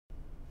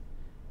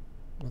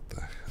What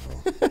the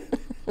hell?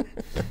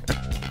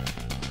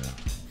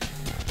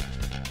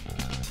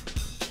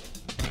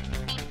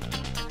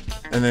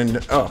 And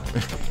then, oh.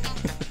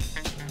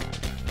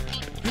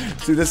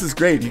 See, this is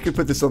great. You could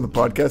put this on the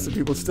podcast and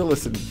people still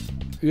listen.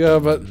 Yeah,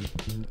 but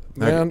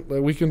man,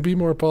 we can be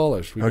more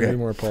polished. We Okay. can be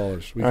more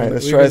polished. All right,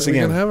 let's try this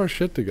again. We can have our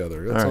shit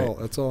together. That's All right. all.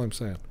 That's all I'm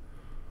saying.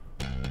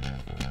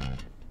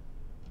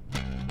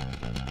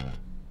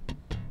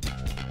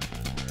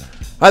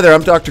 Hi there,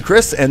 I'm Dr.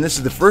 Chris, and this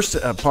is the first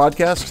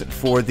podcast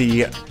for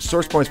the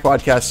Source Points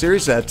podcast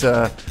series that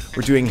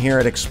we're doing here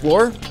at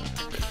Explor.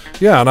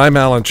 Yeah, and I'm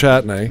Alan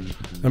Chatney,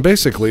 and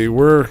basically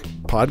we're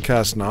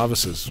podcast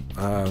novices.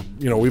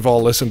 We've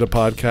all listened to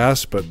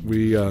podcasts, but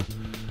we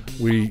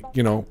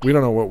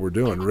don't know what we're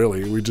doing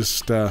really. We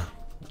just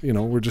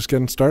we're just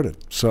getting started.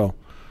 So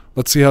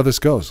let's see how this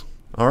goes.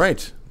 All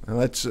right,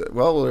 we're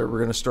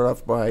going to start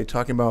off by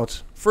talking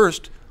about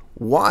first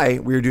why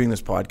we're doing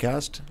this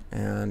podcast,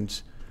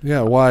 and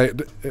yeah, why?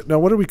 Now,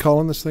 what are we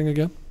calling this thing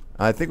again?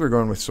 I think we're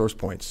going with Source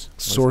Points.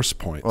 Source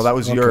Points. Well, that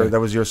was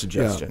your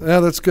suggestion.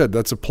 Yeah, that's good.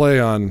 That's a play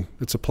on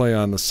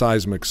the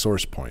seismic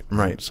source point.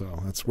 Right.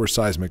 So we're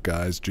seismic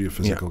guys,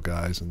 geophysical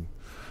guys, and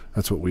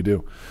that's what we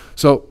do.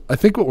 So I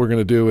think what we're going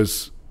to do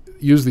is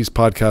use these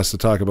podcasts to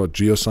talk about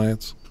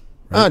geoscience.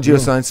 Right?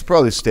 Geoscience,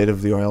 probably the state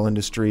of the oil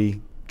industry.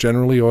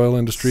 Generally, oil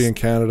industry in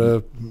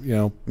Canada,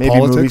 maybe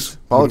politics.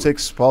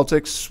 Movies,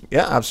 politics,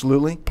 yeah,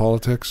 absolutely.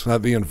 Politics,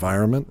 the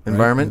environment.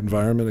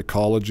 Environment,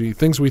 ecology,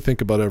 things we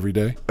think about every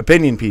day.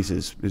 Opinion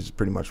pieces is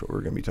pretty much what we're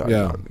going to be talking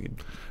about.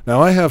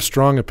 Now, I have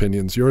strong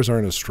opinions. Yours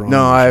aren't as strong.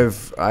 No,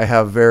 I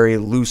have very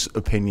loose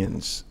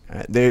opinions.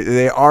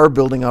 They are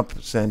building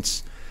up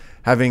since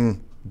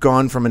having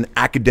gone from an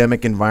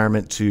academic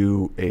environment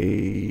to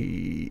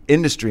a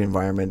industry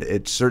environment.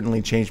 It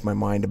certainly changed my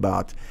mind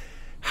about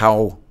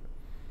how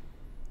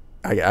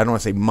I don't want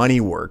to say money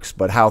works,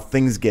 but how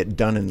things get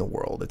done in the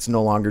world. It's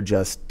no longer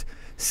just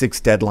 6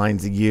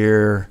 deadlines a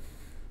year,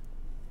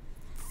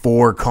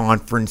 4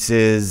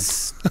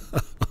 conferences,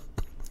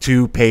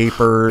 2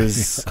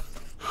 papers. Yeah.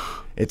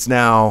 It's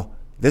now,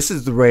 this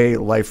is the way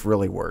life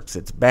really works.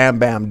 It's bam,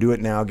 bam, do it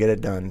now, get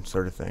it done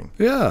sort of thing.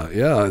 Yeah.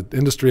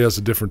 Industry has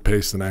a different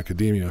pace than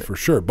academia for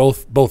sure.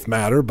 Both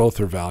matter, both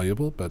are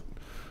valuable, but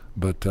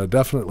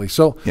definitely.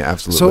 So yeah,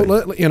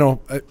 absolutely.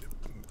 So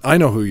I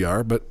know who you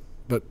are, but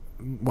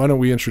why don't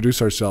we introduce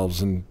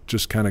ourselves and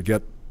just kind of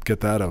get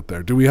that out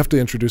there? Do we have to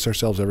introduce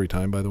ourselves every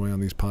time, by the way,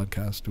 on these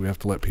podcasts? Do we have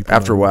to let people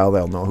After know? a while,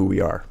 they'll know who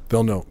we are.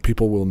 They'll know.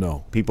 People will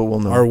know. People will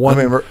know.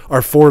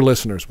 Our 4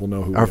 listeners will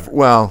know who we are.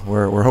 Well,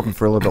 we're hoping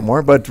for a little bit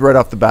more, but right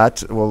off the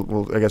bat,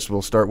 I guess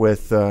we'll start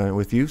with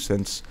you,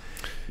 since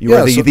you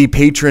are the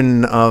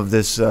patron of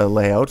this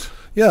layout.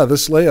 Yeah,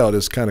 this layout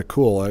is kind of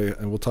cool.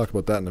 And we'll talk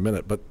about that in a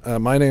minute. But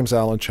my name's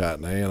Alan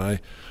Chatney, and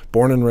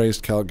born and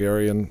raised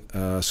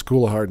Calgarian,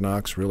 School of Hard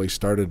Knocks. Really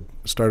started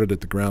at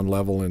the ground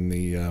level in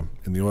the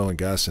oil and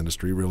gas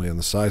industry, really on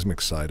the seismic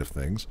side of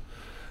things,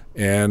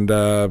 and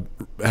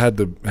had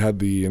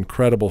the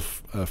incredible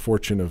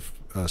fortune of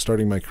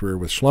starting my career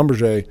with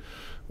Schlumberger,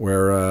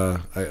 where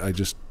I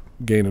just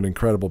gained an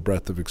incredible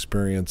breadth of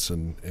experience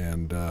and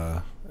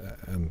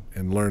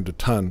learned a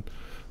ton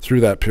through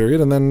that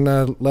period, and then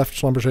left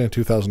Schlumberger in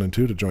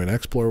 2002 to join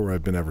Explor, where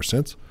I've been ever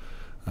since.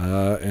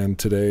 And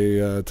today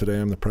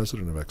I'm the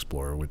president of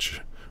Explor, which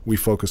we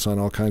focus on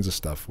all kinds of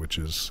stuff, which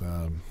is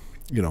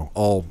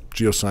all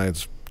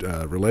geoscience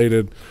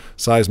related,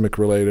 seismic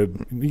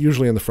related,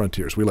 usually in the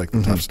frontiers. We like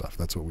the tough stuff.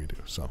 That's what we do.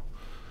 So,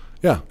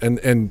 yeah.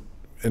 And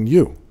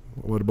you,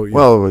 what about you?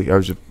 Well, I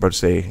was about to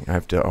say I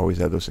have to always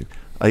have those things.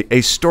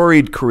 A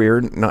storied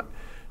career.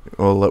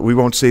 We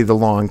won't say the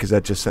long because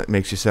that just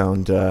makes you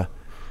sound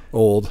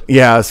old.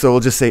 Yeah, so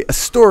we'll just say a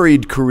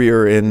storied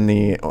career in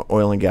the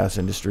oil and gas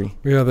industry.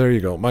 Yeah, there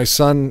you go. My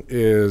son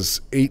is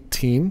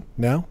 18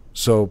 now,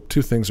 so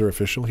 2 things are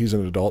official. He's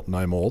an adult and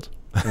I'm old.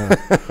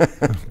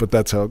 But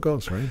that's how it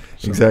goes, right?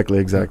 So,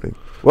 exactly.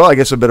 Well, I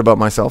guess a bit about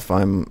myself.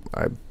 I'm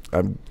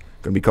going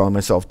to be calling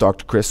myself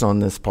Dr. Chris on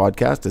this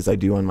podcast, as I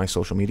do on my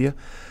social media.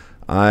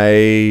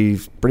 I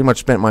pretty much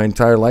spent my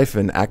entire life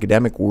in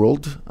academic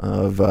world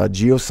of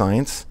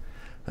geoscience.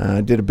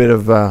 Did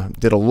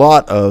a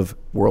lot of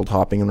world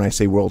hopping, and when I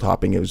say world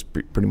hopping, it was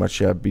pretty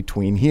much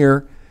between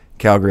here,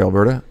 Calgary,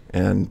 Alberta,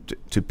 and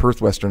to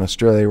Perth, Western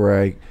Australia,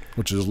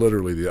 which is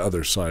literally the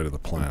other side of the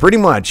planet. Pretty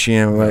much,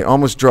 I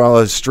almost draw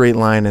a straight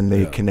line and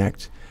they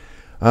connect.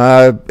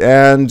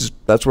 And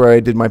that's where I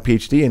did my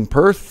PhD in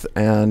Perth.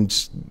 And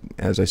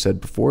as I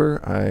said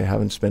before, I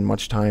haven't spent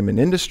much time in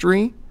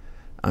industry.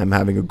 I'm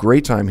having a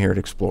great time here at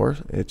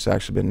Explor. It's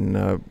actually been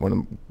one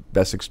of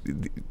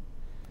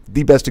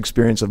the best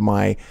experience of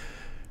my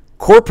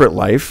corporate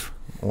life,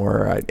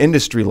 or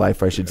industry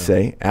life, I should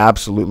say.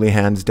 Absolutely,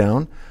 hands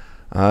down.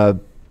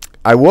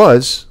 I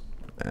was,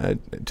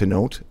 to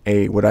note,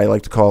 what I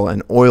like to call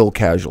an oil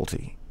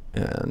casualty.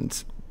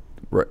 And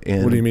what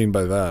do you mean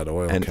by that,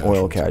 oil casualty?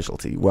 Oil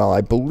casualty. Well,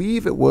 I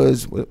believe it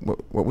was,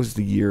 what was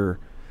the year?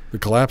 The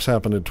collapse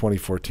happened in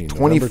 2014.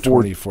 24 November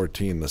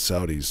 2014, the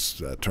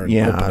Saudis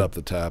opened up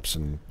the taps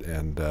and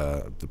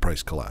the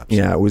price collapsed.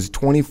 Yeah, it was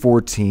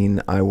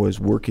 2014. I was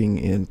working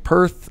in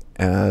Perth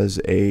as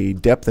a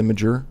depth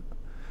imager.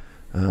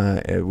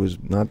 It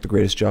was not the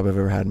greatest job I've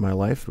ever had in my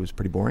life. It was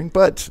pretty boring,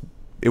 but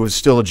it was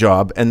still a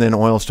job. And then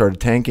oil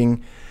started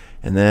tanking,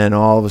 and then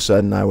all of a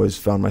sudden I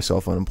found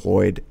myself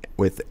unemployed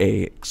with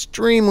a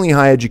extremely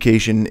high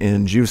education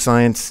in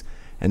geoscience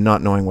and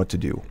not knowing what to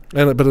do.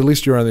 But at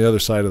least you're on the other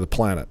side of the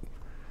planet.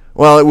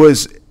 Well, it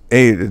was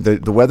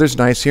the weather's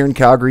nice here in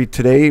Calgary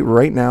today.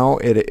 Right now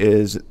it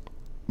is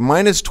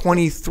minus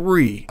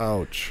 23.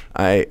 Ouch.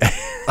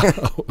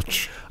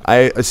 Ouch.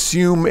 I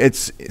assume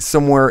it's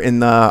somewhere in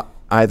the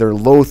either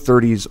low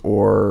 30s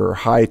or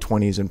high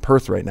 20s in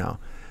Perth right now.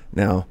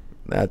 Now,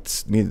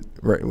 that's me.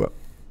 Right. Well,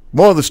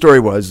 more of the story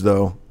was,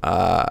 though,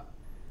 I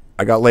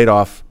got laid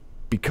off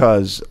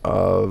because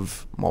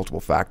of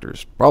multiple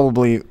factors.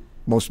 Probably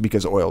mostly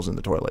because oil's in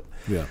the toilet.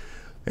 Yeah.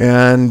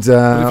 And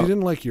but if you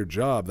didn't like your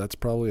job, that's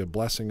probably a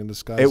blessing in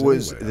disguise. It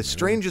was anyway. the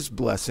strangest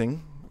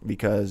blessing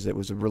because it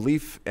was a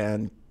relief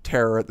and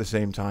terror at the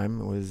same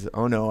time. It was,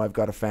 oh no, I've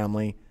got a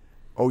family.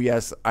 Oh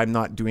yes, I'm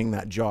not doing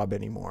that job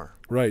anymore.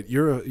 Right.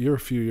 You're a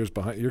few years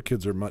behind. Your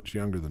kids are much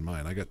younger than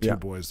mine. I got two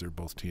boys. They're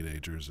both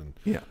teenagers, and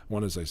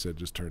one, as I said,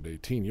 just turned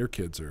 18. Your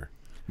kids are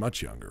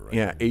much younger, right?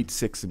 Yeah, 8,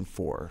 6, and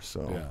 4.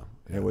 So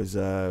it was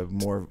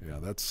more. Yeah,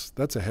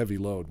 that's a heavy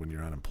load when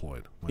you're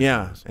unemployed.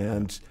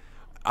 And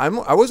I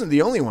wasn't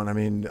the only one. I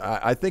mean,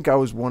 I think I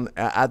was one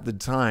at the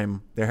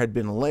time. There had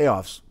been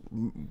layoffs,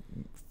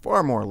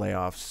 far more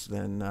layoffs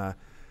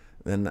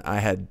than I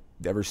had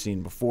ever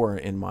seen before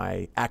in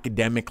my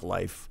academic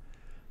life.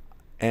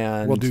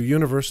 And well, do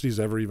universities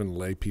ever even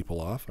lay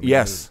people off? I mean,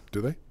 yes. Do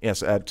they?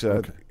 Yes,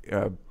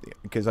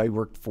 because I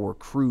worked for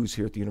Cruise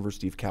here at the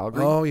University of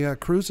Calgary. Oh yeah,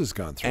 Cruise has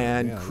gone through.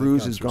 And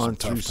Cruise has gone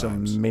through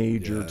some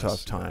major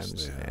tough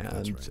times.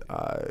 And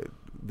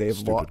they've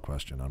stupid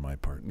question on my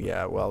part.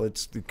 Yeah, well,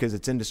 it's because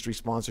it's industry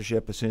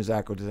sponsorship. As soon as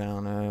that goes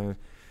down,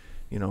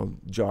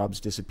 jobs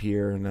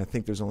disappear, and I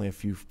think there's only a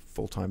few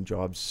full-time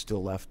jobs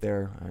still left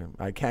there.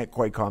 I can't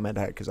quite comment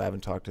on it because I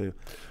haven't talked to.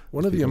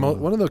 One of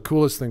the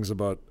coolest things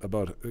about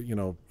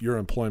your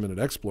employment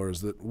at Explor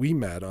is that we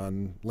met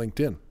on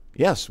LinkedIn.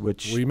 Yes,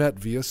 which we met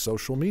via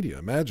social media.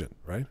 Imagine,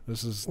 right?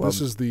 This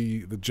is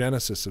the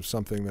genesis of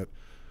something that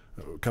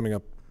coming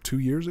up 2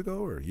 years ago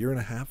or a year and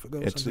a half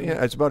ago.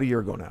 It's about a year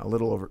ago now. A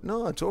little over.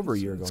 No, it's over a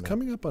year ago. It's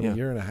coming up on a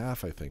year and a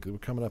half, I think. We're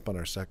coming up on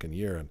our second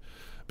year, and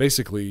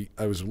basically,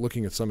 I was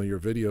looking at some of your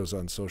videos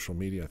on social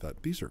media. I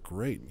thought, these are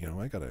great.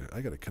 I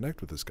gotta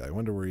connect with this guy. I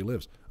wonder where he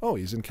lives. Oh,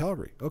 he's in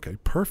Calgary. Okay,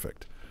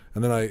 perfect.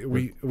 And then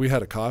we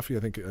had a coffee.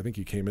 I think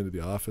you came into the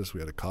office. We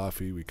had a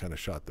coffee. We kind of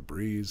shot the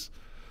breeze.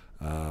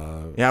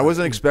 I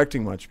wasn't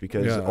expecting much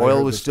because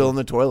oil was still in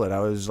the toilet. I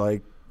was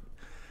like,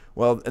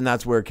 well, and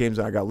that's where it came.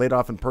 I got laid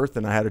off in Perth,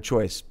 and I had a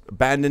choice: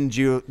 abandon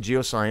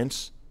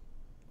geoscience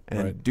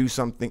and do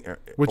something.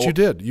 Which you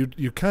did.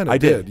 You kind of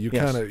did. You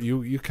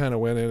yes. kind of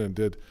went in and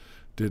did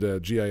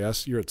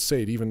GIS. You're at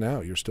SAIT even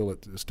now. You're still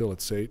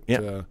at SAIT.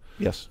 Yeah.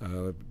 Yes.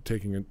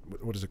 Taking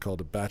what is it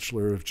called? A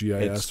Bachelor of GIS.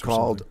 It's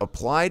called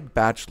Applied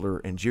Bachelor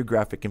in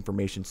Geographic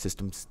Information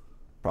Systems.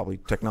 Probably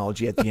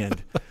technology at the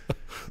end.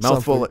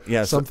 Mouthful.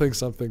 Yes. Something.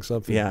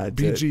 Yeah.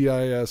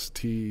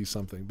 BGIST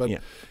something.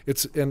 But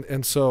it's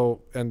and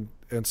so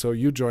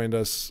you joined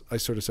us. I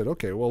sort of said,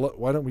 okay, well,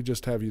 why don't we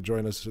just have you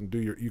join us and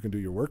you can do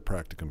your work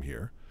practicum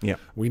here. Yeah.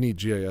 We need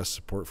GIS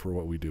support for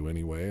what we do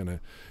anyway. And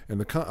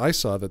I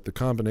saw that the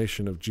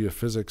combination of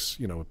geophysics,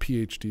 a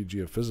PhD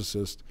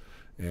geophysicist,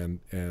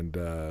 and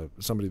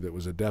somebody that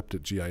was adept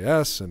at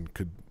GIS and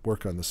could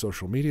work on the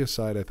social media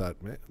side, I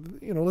thought, man,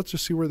 let's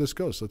just see where this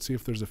goes. Let's see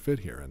if there's a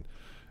fit here.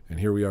 And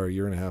here we are a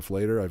year and a half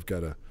later. We've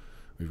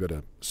got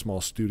a small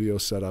studio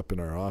set up in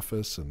our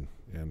office, and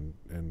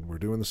we're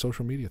doing the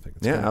social media thing.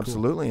 It's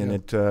absolutely. Cool.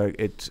 And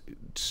it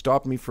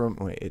stopped me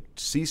it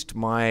ceased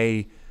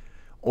my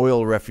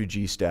oil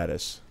refugee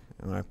status.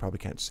 I probably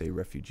can't say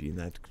refugee in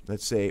that.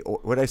 Let's say,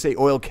 what I say,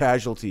 oil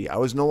casualty. I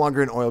was no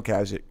longer an oil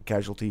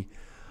casualty.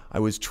 I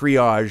was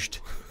triaged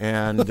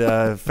and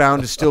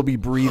found to still be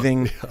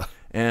breathing,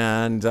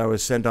 and I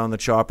was sent on the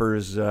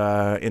choppers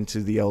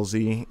into the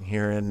LZ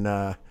here in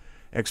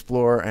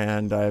Explor,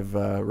 and I've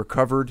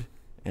recovered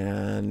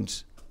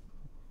and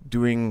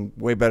doing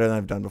way better than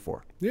I've done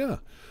before. Yeah.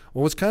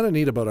 Well, what's kind of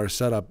neat about our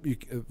setup,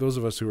 those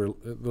who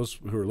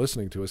are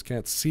listening to us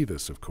can't see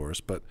this, of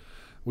course, but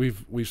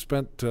we've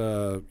spent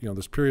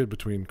this period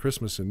between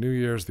Christmas and New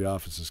Year's. The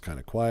office is kind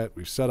of quiet.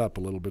 We've set up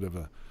a little bit of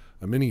a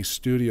mini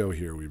studio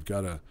here. We've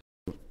got a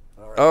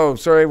Oh,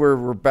 sorry,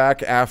 we're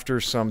back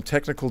after some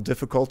technical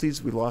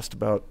difficulties. We lost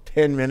about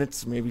 10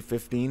 minutes, maybe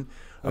 15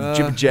 of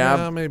jib-jab.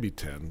 Yeah, maybe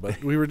 10.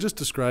 But we were just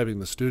describing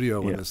the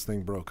studio when this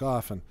thing broke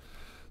off. And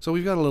so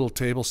we've got a little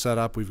table set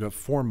up. We've got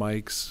 4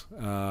 mics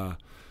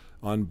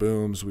on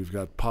booms. We've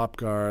got pop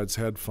guards,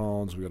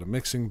 headphones. We've got a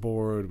mixing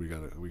board. We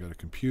got a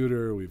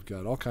computer. We've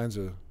got all kinds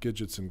of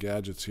gadgets and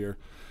gadgets here.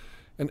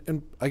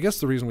 And I guess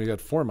the reason we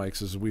got 4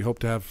 mics is we hope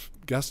to have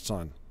guests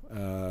on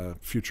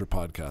future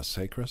podcasts.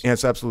 Hey, Chris?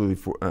 Yes, absolutely.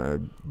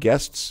 For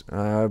guests,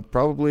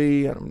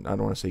 probably, I don't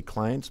want to say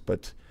clients,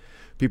 but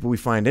people we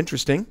find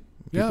interesting.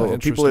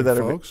 Interesting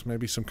folks,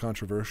 maybe some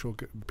controversial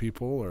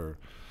people, or,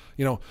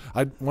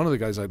 one of the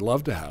guys I'd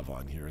love to have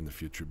on here in the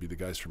future would be the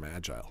guys from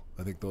Agile.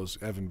 I think those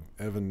Evan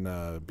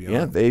Beyond.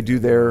 Yeah, they do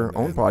their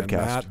own podcast. And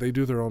Matt, they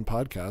do their own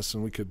podcasts,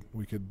 and we could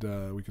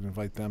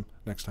invite them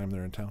next time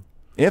they're in town.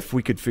 If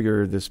we could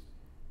figure this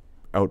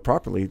out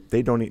properly,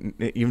 they don't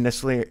even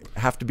necessarily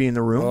have to be in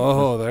the room.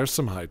 Oh, there's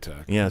some high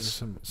tech.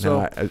 Yes.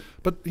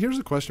 But here's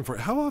a question for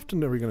you. How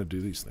often are we going to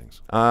do these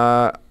things?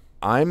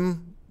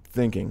 I'm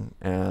thinking,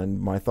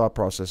 and my thought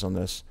process on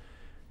this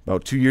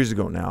about 2 years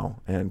ago now,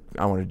 and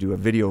I want to do a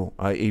video,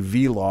 a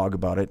vlog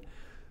about it,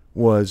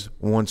 was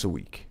once a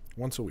week.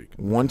 Once a week.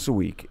 Once a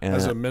week.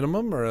 As a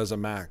minimum or as a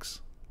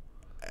max?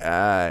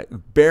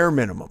 Bare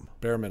minimum.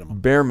 Bare minimum.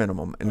 Bare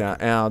minimum. Okay.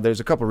 Now, there's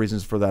a couple of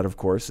reasons for that, of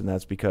course, and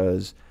that's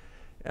because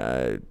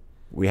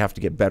we have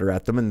to get better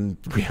at them, and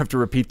we have to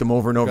repeat them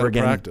over and over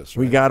again. Practice,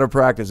 right? We got to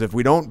practice. If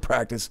we don't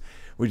practice,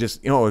 we just,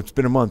 it's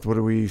been a month. What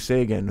do we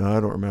say again? No, I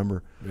don't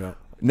remember. Yeah.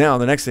 Now,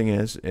 the next thing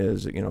is I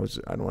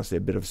don't want to say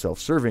a bit of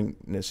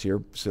self-servedness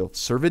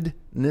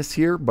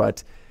here,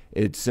 but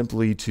it's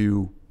simply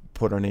to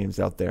put our names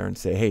out there and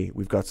say, hey,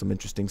 we've got some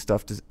interesting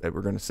stuff that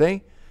we're going to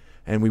say,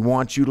 and we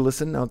want you to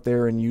listen out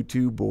there in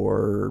YouTube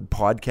or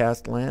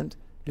podcast land,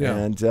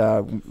 and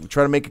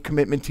try to make a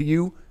commitment to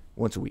you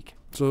once a week.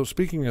 So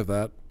speaking of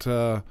that,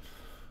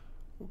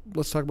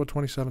 let's talk about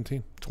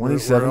 2017.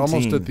 2017. We're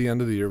almost at the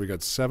end of the year. We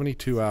got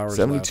 72 hours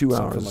 72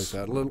 left, hours. Something like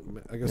that.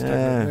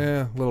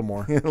 A little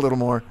more. A little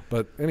more.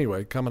 But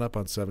anyway, coming up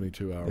on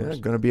 72 hours.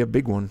 Yeah, going to be a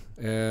big one.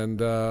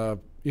 And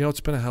it's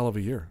been a hell of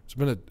a year.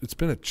 It's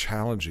been a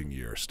challenging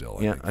year still.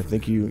 I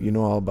think you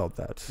know all about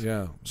that.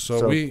 Yeah.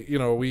 So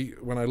we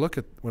when I look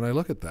at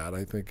that,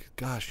 I think,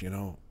 gosh,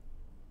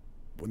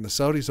 when the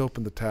Saudis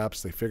opened the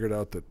taps, they figured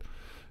out that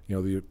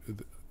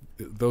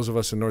those of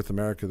us in North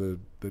America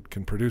that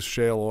can produce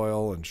shale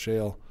oil and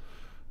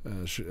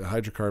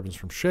hydrocarbons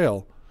from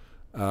shale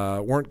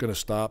weren't going to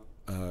stop.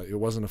 It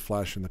wasn't a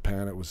flash in the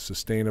pan. It was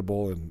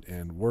sustainable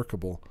and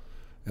workable,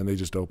 and they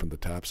just opened the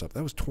taps up.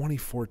 That was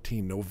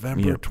 2014,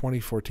 November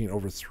 2014,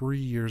 over 3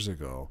 years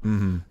ago,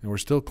 and we're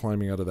still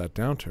climbing out of that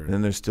downturn.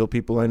 And there's still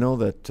people I know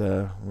that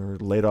were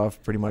laid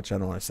off pretty much, I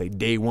don't want to say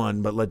day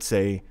one, but let's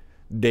say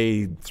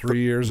day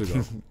 3 years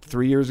ago.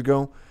 3 years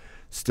ago.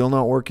 Still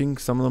not working.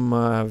 Some of them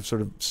have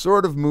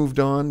sort of moved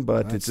on,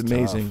 but That's it's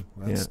amazing.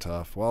 Tough. That's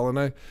tough. Well,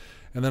 and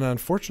then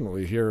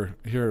unfortunately here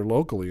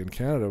locally in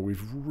Canada,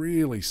 we've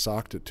really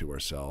socked it to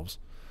ourselves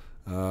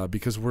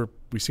because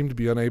we seem to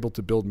be unable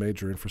to build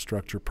major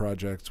infrastructure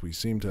projects. We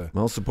seem to.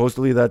 Well,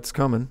 supposedly that's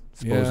coming.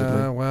 Supposedly.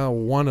 Yeah. Well,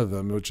 one of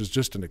them, which is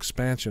just an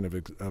expansion of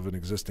an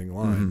existing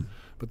line,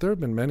 but there have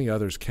been many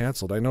others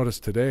canceled. I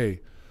noticed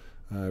today.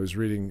 I was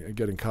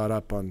getting caught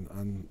up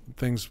on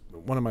things.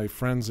 One of my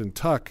friends in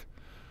Tuk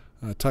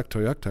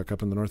Toyuktuk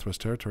up in the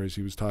Northwest Territories,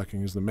 he's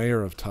the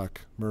mayor of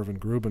Tuk, Mervyn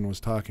Grubin, was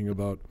talking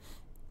about,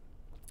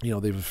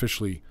 they've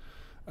officially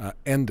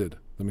ended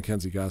the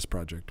Mackenzie Gas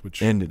Project,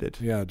 which ended it.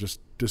 Yeah,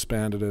 just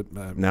disbanded it.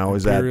 Now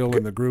Imperial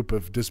and the group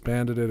have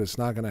disbanded it. It's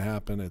not going to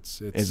happen.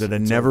 Is it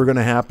never going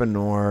to happen,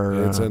 or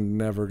it's a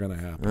never going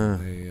to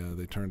happen?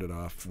 They turned it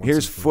off.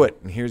 Here's foot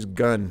and here's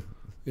gun.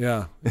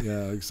 Yeah,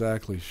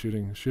 exactly.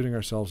 Shooting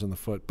ourselves in the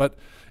foot. But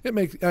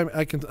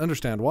I can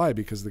understand why,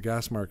 because the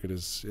gas market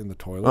is in the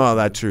toilet. Oh,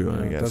 that's true.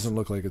 I guess. It doesn't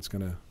look like it's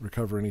going to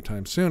recover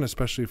anytime soon,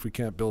 especially if we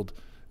can't build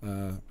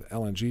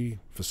LNG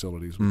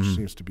facilities, which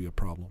seems to be a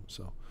problem.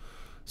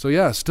 So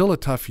yeah, still a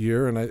tough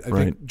year, and I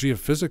think the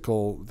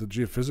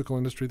geophysical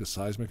industry, the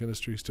seismic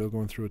industry, is still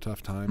going through a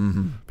tough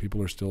time.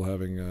 People are still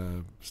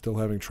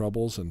having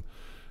troubles, and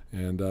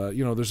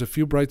there's a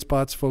few bright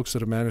spots. Folks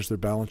that have managed their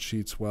balance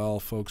sheets well,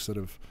 folks that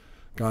have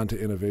gone to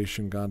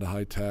innovation, gone to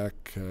high tech,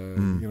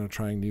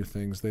 trying new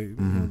things.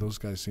 Those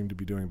guys seem to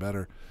be doing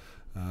better,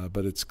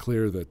 but it's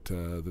clear that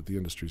the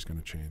industry is going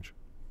to change.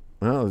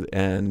 Well,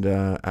 and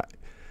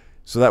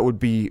so that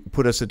would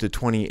put us into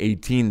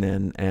 2018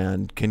 then.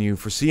 And can you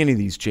foresee any of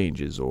these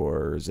changes,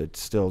 or is it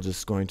still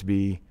just going to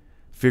be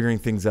figuring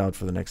things out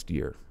for the next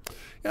year?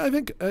 Yeah, I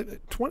think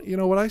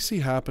what I see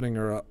happening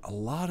are a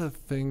lot of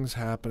things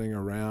happening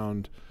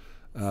around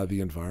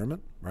the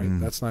environment.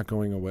 Right, that's not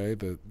going away.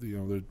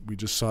 We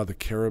just saw the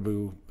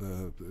caribou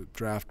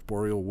draft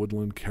boreal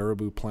woodland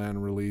caribou plan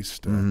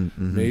released.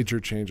 Major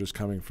changes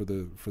coming for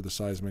the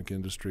seismic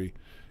industry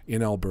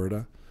in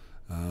Alberta.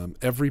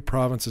 Every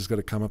province is going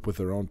to come up with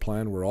their own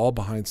plan. We're all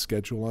behind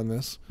schedule on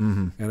this,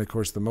 and of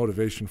course, the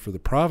motivation for the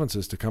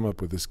provinces to come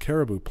up with this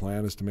caribou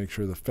plan is to make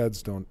sure the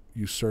feds don't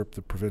usurp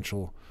the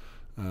provincial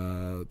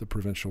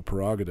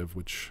prerogative,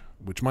 which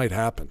might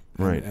happen.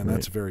 And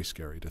that's very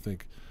scary to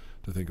think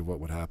of what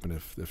would happen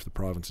if the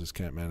provinces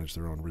can't manage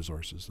their own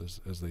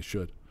resources as they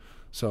should.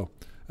 So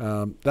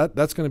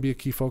that's going to be a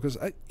key focus.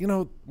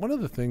 One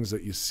of the things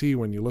that you see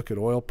when you look at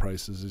oil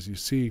prices is you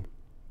see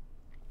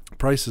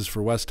prices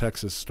for West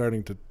Texas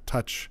starting to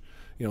touch,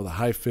 the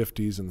high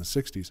 50s and the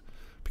 60s.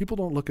 People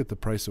don't look at the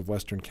price of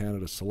Western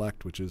Canada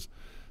Select, which is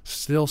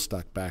still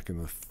stuck back in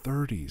the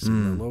 30s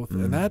in the low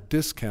and that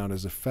discount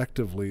is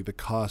effectively the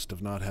cost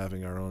of not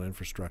having our own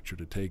infrastructure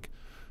to take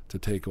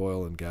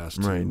oil and gas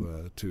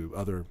to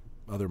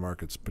other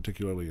markets,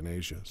 particularly in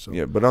Asia. So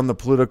yeah, but on the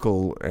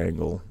political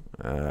angle,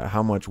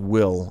 how much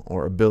will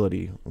or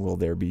ability will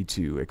there be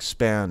to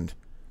expand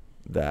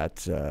that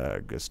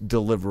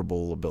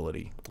deliverable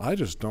ability? I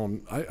just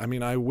don't. I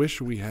mean, I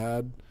wish we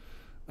had,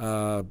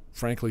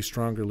 frankly,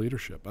 stronger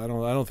leadership. I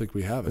don't think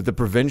we have it. At the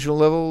provincial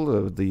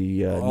level,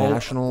 the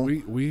national,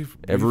 we've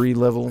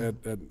level,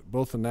 at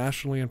both the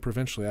nationally and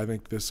provincially. I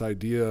think this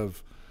idea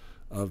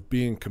of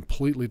being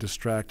completely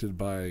distracted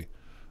by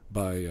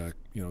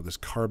this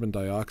carbon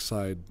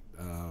dioxide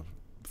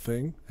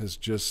thing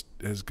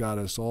has got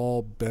us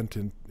all bent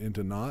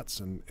into knots,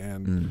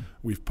 and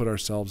we've put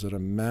ourselves at a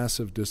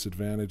massive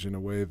disadvantage in a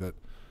way that,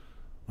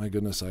 my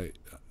goodness, I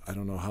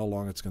don't know how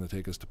long it's going to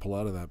take us to pull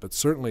out of that, but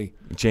certainly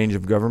change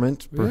of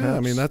government, perhaps. Yeah, I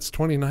mean, that's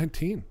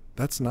 2019.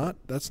 That's not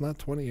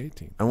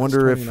 2018. I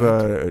wonder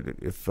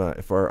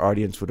if our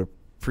audience would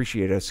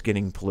appreciate us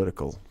getting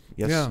political.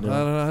 Yes, yeah,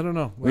 no. I don't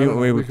know.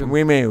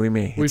 We may.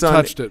 We've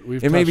touched it.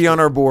 It may be on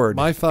our board.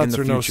 My thoughts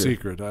are no future.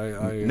 secret.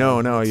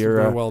 No, you're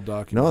very well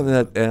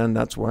documented. and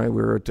that's why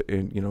we're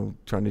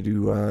trying to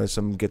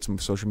do get some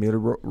social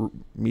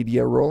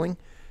media rolling,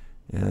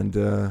 and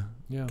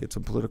get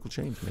some political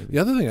change. Maybe the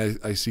other thing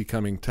I see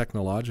coming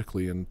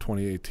technologically in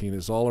 2018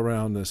 is all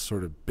around this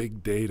sort of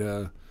big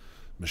data,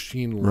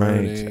 machine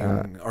learning,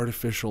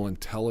 artificial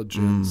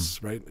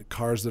intelligence, right?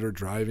 Cars that are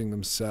driving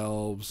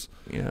themselves.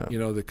 Yeah.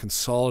 The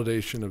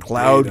consolidation of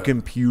cloud data,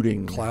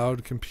 computing,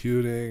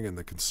 and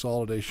the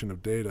consolidation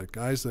of data.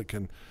 Guys that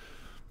can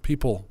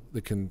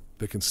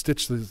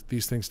stitch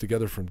these things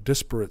together from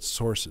disparate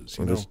sources.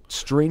 The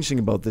strange thing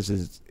about this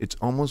is it's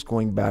almost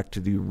going back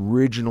to the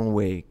original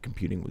way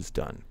computing was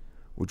done,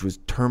 which was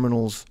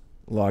terminals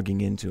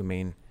logging into a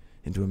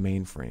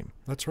mainframe.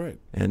 That's right.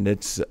 And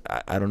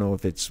I don't know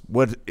if it's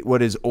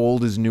what is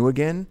old is new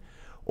again,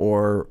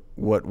 or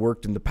what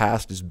worked in the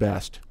past is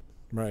best.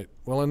 Right.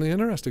 Well, and the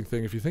interesting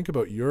thing, if you think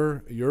about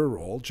your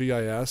role,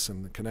 GIS,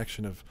 and the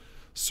connection of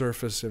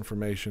surface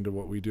information to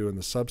what we do in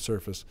the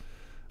subsurface,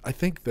 I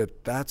think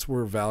that's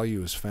where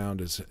value is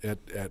found, is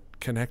at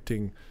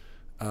connecting,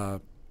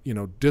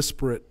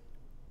 disparate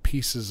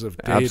pieces of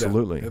data,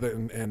 absolutely,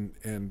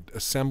 and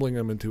assembling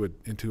them into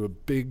a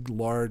big,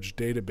 large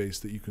database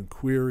that you can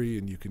query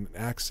and you can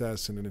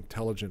access in an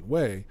intelligent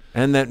way,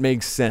 and that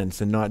makes sense,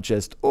 and not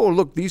just, oh,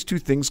 look, these two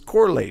things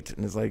correlate,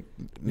 and it's like,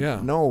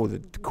 no, the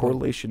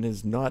correlation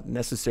is not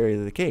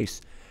necessarily the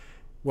case.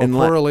 Well,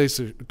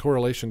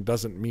 correlation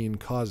doesn't mean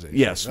causation.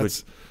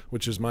 Yes,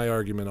 which is my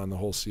argument on the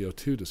whole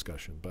CO2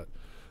 discussion, but.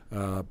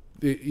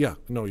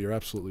 You're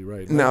absolutely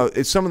right. Now,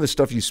 some of the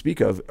stuff you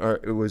speak of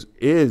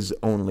is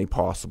only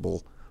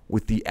possible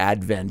with the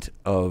advent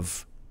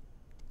of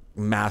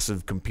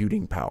massive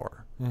computing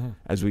power,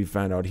 as we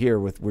found out here.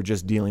 We're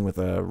just dealing with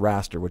a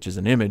raster, which is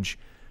an image,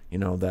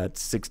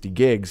 that's 60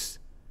 gigs.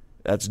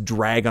 That's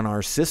drag on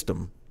our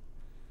system,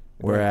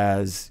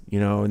 whereas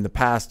in the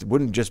past it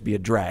wouldn't just be a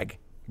drag.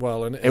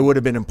 Well, and it would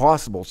have been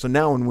impossible. So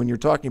now, when you're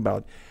talking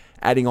about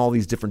adding all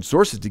these different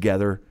sources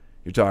together,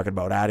 you're talking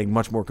about adding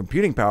much more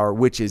computing power,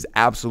 which is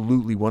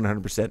absolutely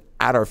 100%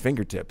 at our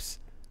fingertips.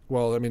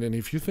 Well, I mean, and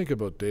if you think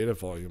about data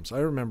volumes, I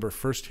remember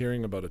first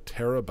hearing about a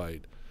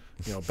terabyte,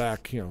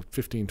 back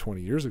 15,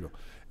 20 years ago,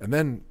 and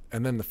then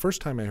the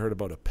first time I heard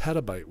about a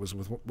petabyte was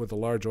with a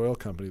large oil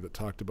company that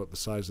talked about the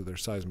size of their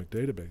seismic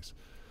database.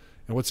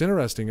 And what's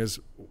interesting is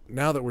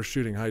now that we're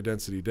shooting high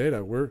density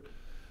data, we're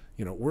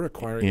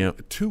acquiring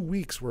 2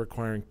 weeks. We're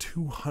acquiring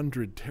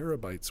 200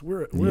 terabytes.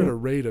 We're at a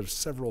rate of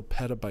several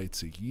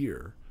petabytes a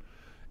year.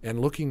 And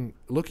looking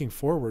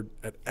forward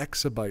at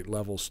exabyte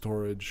level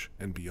storage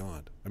and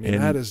beyond. I mean,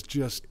 that is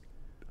just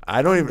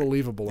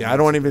unbelievable. I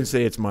don't even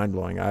say it's mind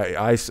blowing.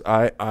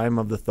 I'm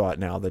of the thought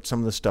now that some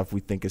of the stuff we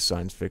think is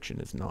science fiction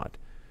is not.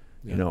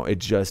 Yeah. It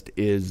just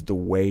is the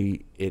way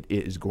it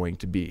is going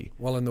to be.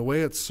 Well, and the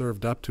way it's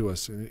served up to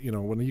us,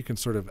 when you can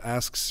sort of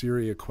ask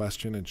Siri a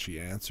question and she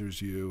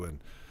answers you,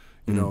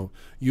 and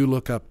you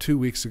look up 2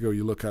 weeks ago,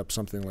 you look up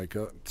something like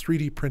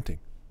 3D printing.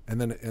 And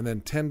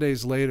then 10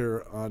 days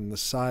later, on the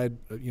side,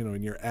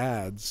 in your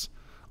ads,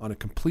 on a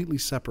completely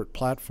separate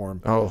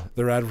platform,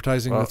 they're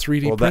advertising the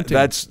 3D printing.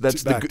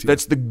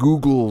 That's the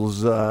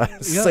Google's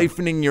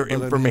siphoning your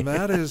information.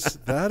 I mean,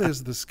 that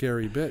is the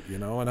scary bit,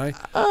 And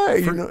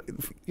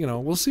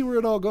we'll see where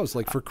it all goes.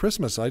 Like for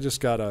Christmas, I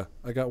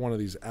got one of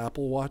these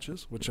Apple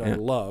watches, which I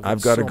love.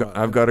 I've got a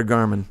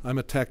Garmin. I'm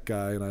a tech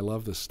guy and I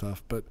love this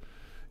stuff, but.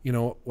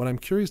 What I'm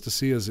curious to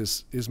see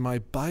is my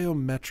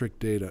biometric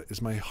data,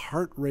 is my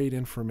heart rate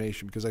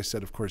information, because I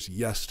said, of course,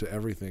 yes to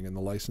everything in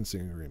the licensing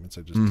agreements.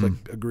 I just click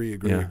agree.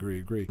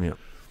 Yeah.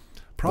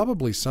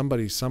 Probably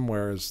somebody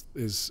somewhere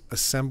is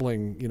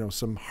assembling,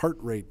 some heart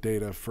rate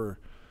data for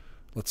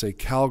let's say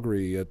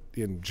Calgary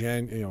in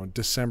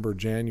December,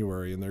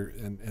 January, and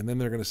then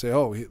they're going to say,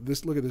 oh,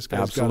 look at this guy.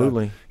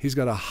 Absolutely. He's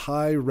got a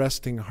high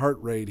resting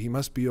heart rate. He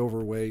must be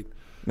overweight.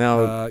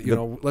 Now,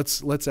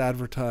 let's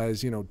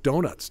advertise,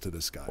 donuts to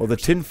this guy. Well, the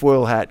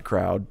tinfoil hat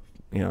crowd,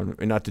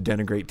 not to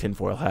denigrate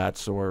tinfoil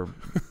hats or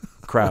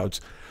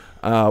crowds,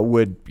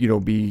 would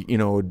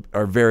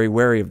are very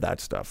wary of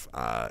that stuff.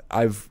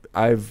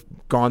 I've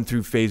gone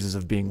through phases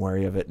of being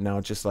wary of it. Now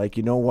it's just like,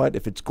 you know what?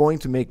 If it's going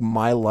to make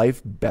my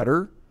life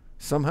better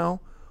somehow,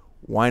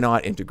 why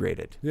not integrate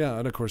it? Yeah,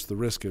 and of course the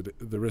risk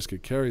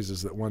it carries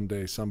is that one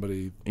day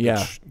somebody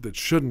that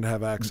shouldn't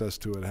have access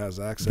to it has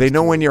access. They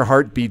know to when it. your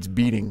heartbeat's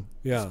beating.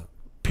 Yeah.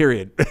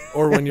 Period.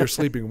 Or when you're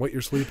sleeping, what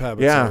your sleep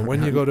habits are,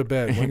 when you go to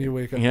bed, when you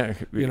wake up.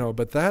 Yeah.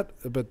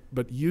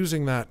 But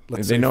using that,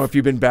 they know if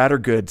you've been bad or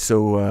good.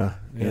 So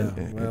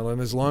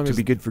and as long to as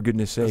be good for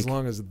goodness sake, as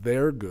long as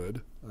they're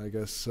good, I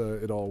guess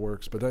it all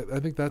works. But I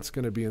think that's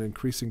going to be an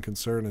increasing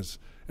concern as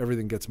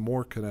everything gets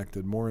more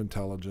connected, more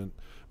intelligent.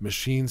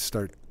 Machines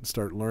start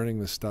learning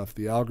this stuff.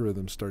 The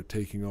algorithms start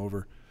taking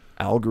over.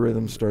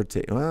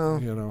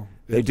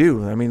 They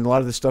do. I mean, a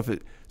lot of this stuff.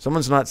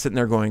 Someone's not sitting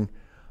there going,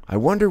 I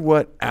wonder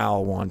what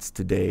Al wants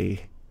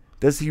today.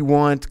 Does he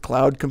want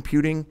cloud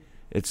computing?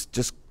 It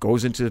just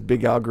goes into a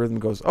big algorithm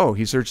and goes, oh,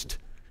 he searched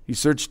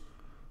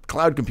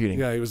cloud computing.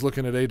 Yeah, he was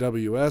looking at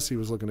AWS. He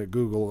was looking at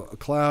Google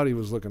Cloud. He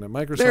was looking at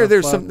Microsoft.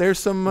 There's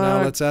some.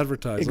 Now let's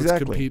advertise.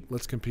 Exactly.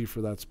 Let's compete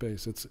for that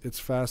space. It's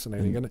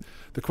fascinating. And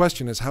the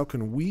question is, how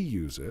can we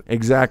use it?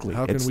 Exactly.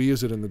 How can we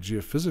use it in the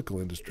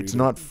geophysical industry? It's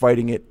not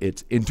fighting it.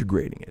 It's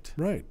integrating it.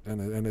 Right.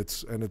 And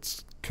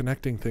it's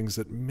connecting things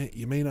that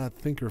you may not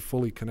think are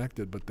fully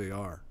connected, but they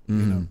are.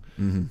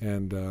 Mm-hmm.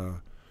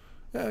 And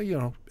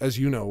as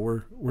you know,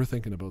 we're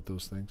thinking about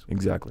those things.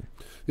 Exactly.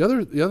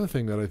 The other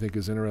thing that I think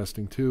is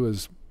interesting too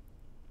is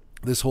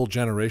this whole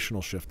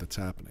generational shift that's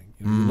happening.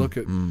 You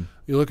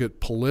look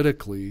at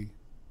politically,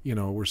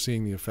 we're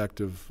seeing the effect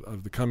of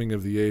the coming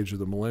of the age of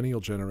the millennial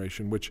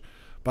generation, which,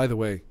 by the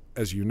way,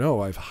 as you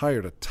know, I've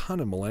hired a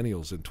ton of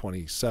millennials in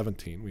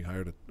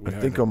 2017. I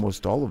think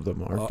almost all of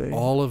them, aren't they?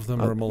 All of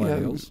them are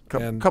millennials.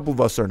 A couple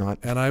of us are not.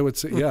 And I would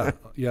say,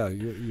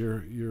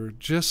 you're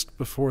just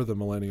before the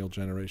millennial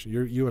generation.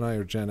 You and I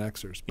are Gen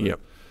Xers. But yep.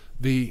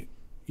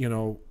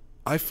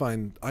 I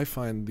find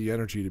the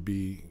energy to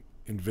be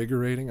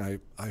invigorating. I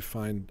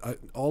find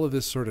all of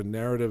this sort of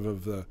narrative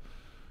of the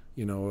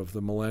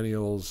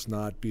millennials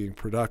not being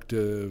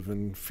productive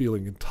and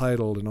feeling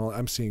entitled and all.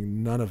 I'm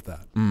seeing none of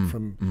that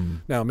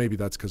now. Maybe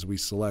that's because we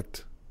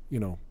select,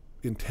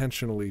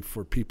 intentionally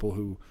for people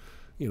who,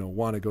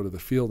 want to go to the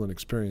field and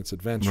experience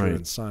adventure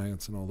and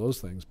science and all those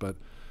things. But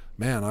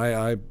man,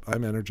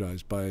 I'm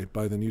energized by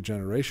the new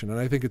generation, and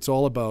I think it's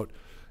all about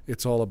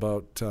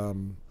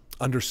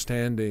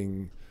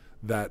understanding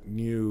that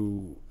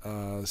new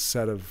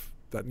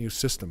that new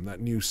system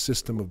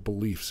of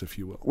beliefs, if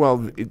you will. Well,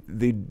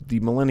 the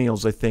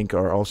millennials, I think,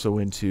 are also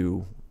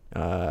into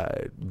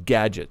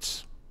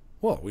gadgets.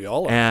 Well, we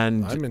all are.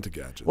 And I'm into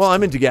gadgets. Well,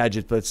 I'm into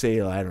gadgets, but say,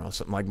 I don't know,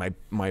 something like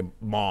my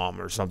mom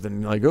or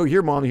something. Like, oh,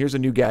 here, Mom, here's a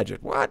new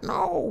gadget. What?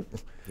 No.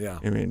 Yeah.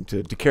 I mean,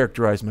 to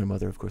characterize my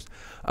mother, of course.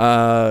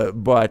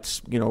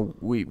 But,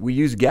 we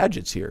use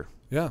gadgets here.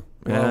 Yeah.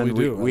 Well, and we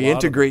do. We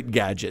integrate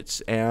gadgets.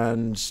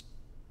 And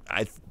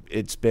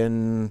it's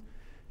been...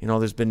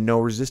 there's been no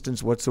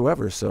resistance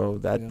whatsoever, so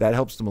that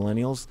helps the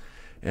millennials.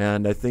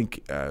 And I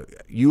think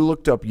you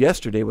looked up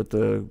yesterday with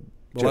the.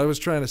 Well, I was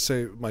trying to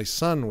say my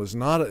son is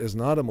not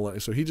a millennial,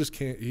 so he just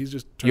can't. He's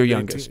just turned your 18.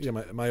 youngest. Yeah,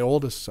 my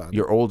oldest son.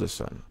 Your oldest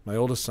son. My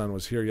oldest son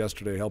was here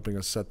yesterday helping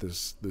us set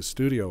this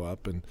studio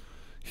up, and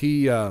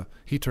he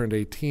turned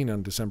 18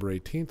 on December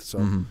 18th.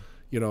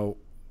 So,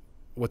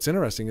 what's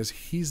interesting is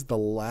he's the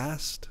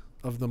last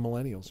of the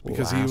millennials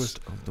because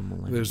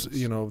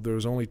there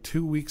was only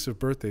 2 weeks of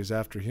birthdays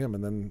after him,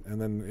 and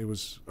then it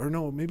was, or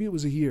no, maybe it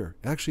was a year.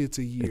 Actually, it's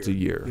a year.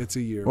 It's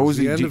a year. What was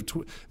the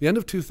end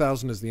of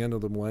 2000 is the end of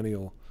the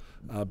millennial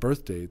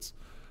birth dates.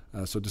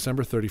 So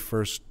December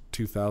 31st,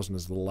 2000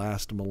 is the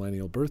last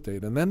millennial birth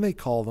date, and then they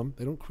call them.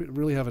 They don't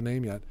really have a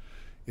name yet.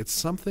 It's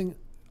something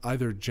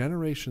either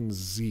Generation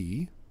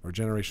Z or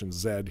Generation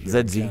Z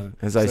here. ZZ,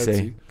 as I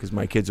say, because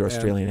my kids are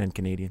Australian and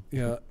Canadian.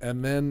 Yeah,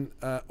 and then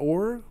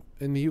or.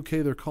 In the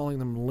UK, they're calling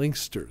them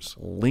linksters.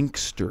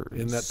 Linksters.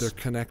 In that they're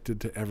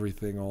connected to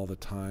everything all the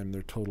time.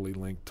 They're totally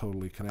linked,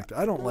 totally connected.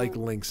 I don't like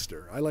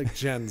linkster. I like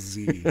Gen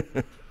Z.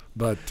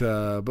 but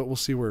we'll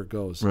see where it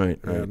goes.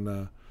 Right.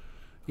 And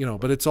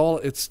but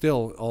it's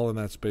still all in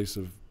that space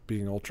of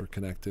being ultra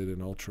connected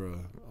and ultra,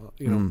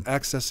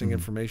 accessing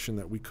information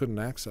that we couldn't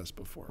access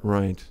before.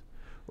 Right.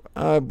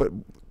 But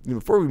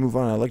before we move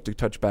on, I'd like to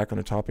touch back on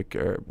a topic.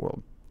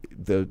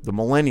 The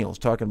millennials,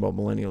 talking about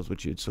millennials,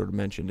 which you had sort of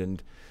mentioned,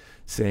 and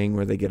saying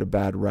where they get a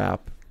bad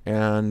rap.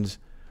 And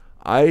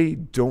I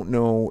don't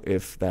know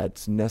if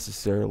that's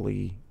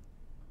necessarily,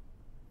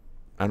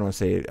 I don't want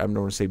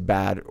to say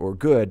bad or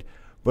good,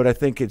 but I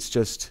think it's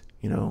just,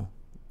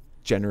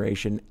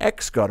 Generation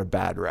X got a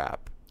bad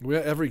rap.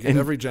 Every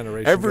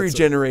generation. Every gets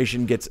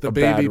generation gets the a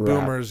baby bad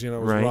rap, boomers, was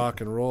right? rock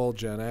and roll.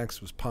 Gen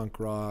X was punk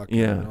rock.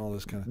 Yeah, and all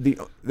this kind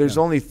of. There's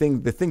only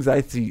the things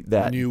I see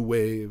that new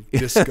wave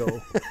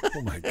disco.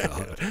 Oh my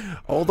God!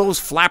 All those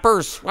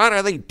flappers. What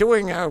are they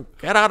doing?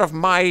 Get out of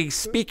my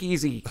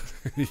speakeasy.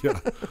 Yeah,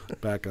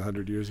 back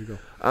 100 years ago.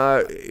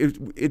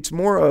 It's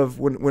more of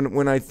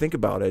when I think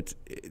about it,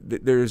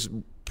 there's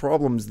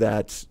problems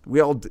that we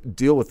all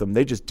deal with them.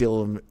 They just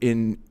deal with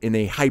them in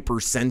a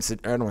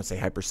hypersensitive, I don't want to say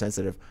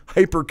hypersensitive,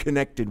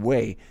 hyper-connected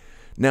way.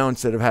 Now,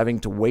 instead of having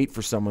to wait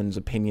for someone's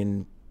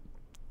opinion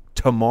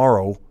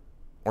tomorrow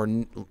or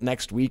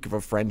next week of a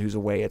friend who's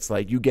away, it's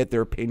like you get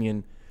their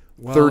opinion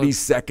 30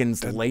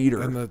 seconds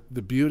later. And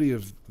the beauty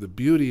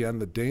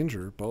and the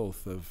danger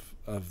both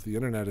of the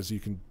internet is you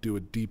can do a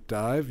deep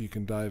dive. You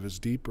can dive as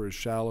deep or as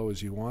shallow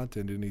as you want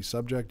into any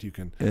subject. You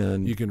can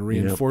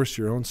reinforce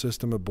your own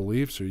system of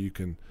beliefs, or you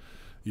can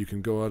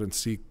go out and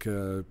seek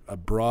a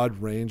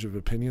broad range of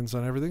opinions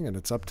on everything, and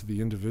it's up to the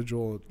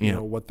individual,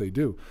 what they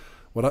do.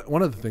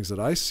 One of the things that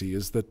I see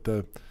is that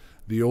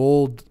the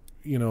old,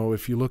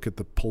 if you look at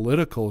the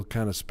political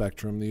kind of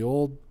spectrum, the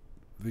old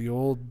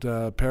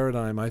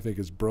paradigm, I think,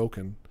 is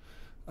broken,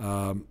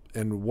 and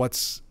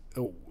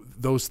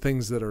those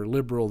things that are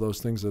liberal,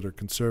 those things that are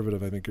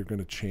conservative, I think are going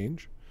to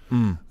change.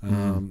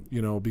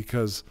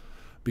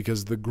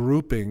 Because the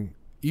grouping,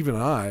 even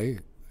I,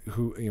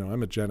 who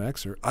I'm a Gen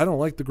Xer, I don't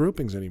like the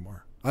groupings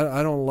anymore.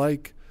 I don't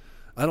like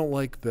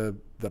the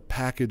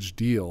package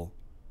deal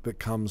that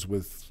comes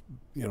with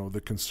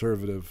the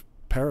conservative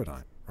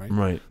paradigm.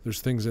 Right.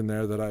 There's things in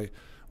there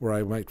where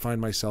I might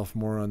find myself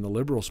more on the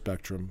liberal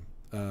spectrum.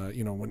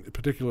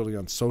 Particularly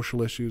on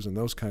social issues and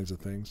those kinds of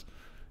things.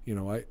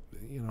 I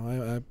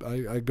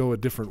go a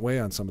different way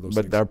on some of those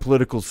things. But our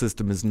political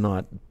system is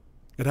not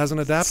It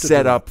hasn't adapted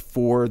set up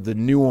for the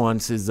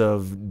nuances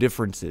of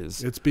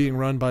differences. It's being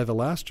run by the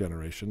last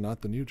generation,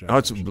 not the new generation. Oh,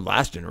 it's the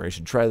last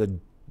generation. Try the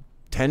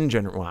 10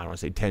 generation. Well, I don't want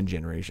to say 10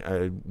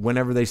 generation.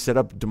 Whenever they set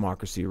up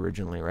democracy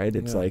originally, right?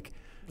 It's like,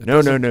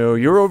 no,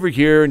 you're over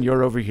here and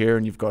you're over here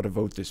and you've got to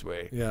vote this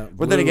way. Yeah.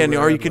 But then again,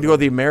 or you could go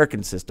the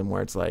American system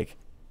where it's like,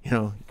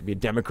 you could be a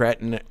Democrat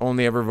and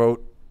only ever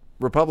vote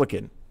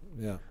Republican.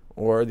 Yeah.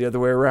 Or the other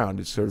way around.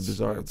 It's sort of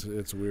bizarre.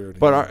 It's weird.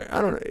 But I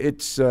don't know.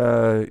 It's.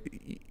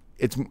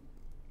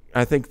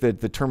 I think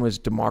that the term was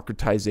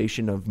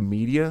democratization of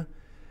media,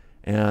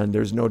 and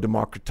there's no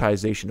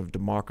democratization of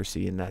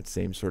democracy in that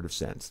same sort of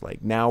sense.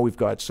 Like now we've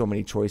got so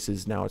many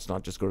choices. Now it's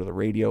not just go to the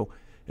radio.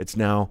 It's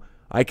now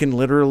I can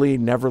literally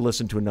never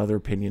listen to another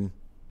opinion.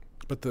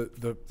 But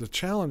the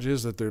challenge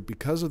is that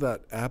because of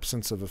that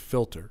absence of a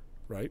filter,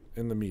 right,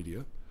 in the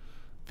media,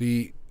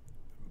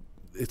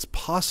 it's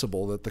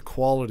possible that the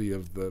quality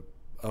of the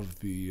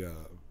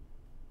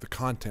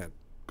content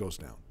goes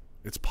down.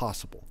 It's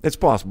possible. It's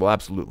possible,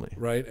 absolutely.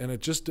 Right, and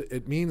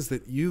it means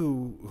that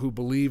you who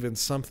believe in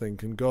something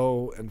can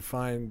go and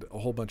find a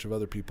whole bunch of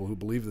other people who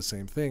believe the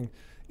same thing,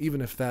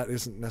 even if that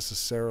isn't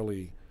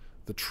necessarily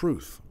the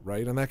truth,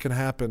 right? And that can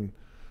happen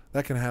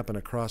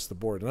across the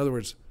board. In other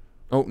words,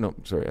 oh no,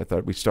 sorry, I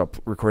thought we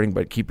stopped recording,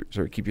 but keep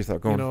your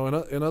thought going.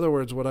 In other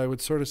words, what I would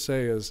sort of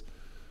say is,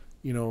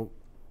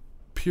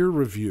 peer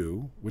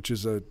review, which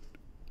is a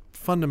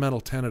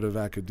fundamental tenet of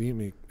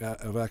academic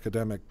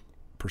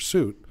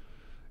pursuit,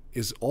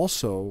 is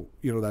also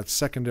that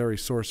secondary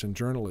source in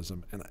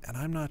journalism, and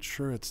I'm not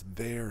sure it's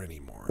there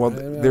anymore. Well,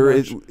 there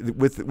is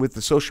with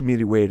the social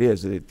media way it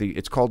is.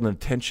 It's called an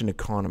attention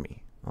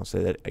economy. I'll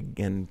say that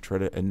again. Try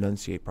to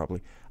enunciate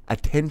properly.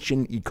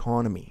 Attention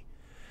economy.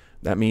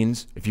 That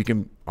means if you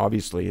can,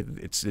 obviously,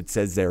 it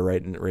says there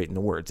right in the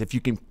words. If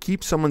you can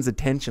keep someone's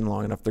attention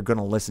long enough, they're going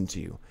to listen to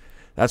you.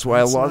 That's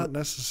why it's not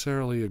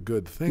necessarily a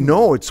good thing.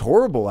 No, it's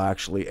horrible,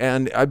 actually.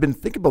 And I've been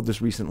thinking about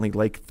this recently.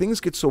 Like,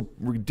 things get so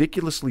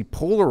ridiculously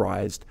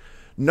polarized,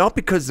 not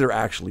because they're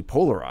actually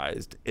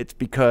polarized. It's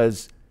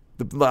because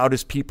the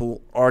loudest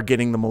people are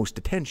getting the most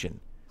attention.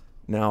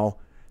 Now,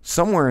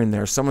 somewhere in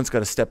there, someone's got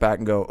to step back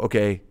and go,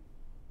 okay,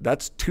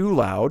 that's too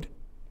loud.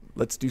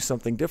 Let's do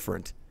something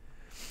different.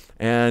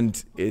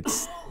 And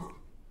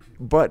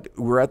but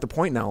we're at the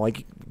point now,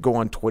 like go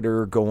on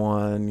Twitter, go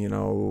on,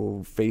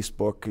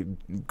 Facebook,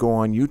 go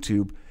on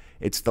YouTube.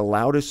 It's the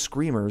loudest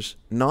screamers,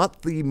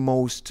 not the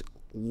most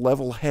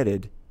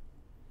level-headed,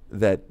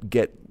 that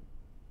get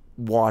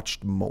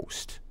watched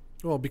most.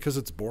 Well, because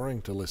it's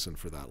boring to listen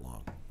for that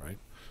long, right?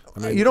 I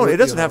mean, it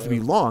doesn't have to be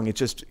long. It's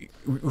just,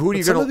 who are you going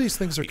to... Some of these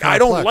things are complex. I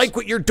don't like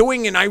what you're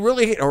doing, and I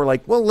really hate... Or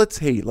like, well, let's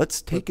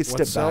take a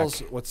step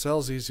back. What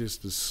sells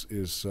easiest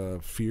is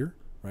fear.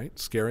 Right,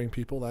 scaring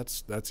people,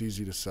 that's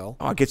easy to sell.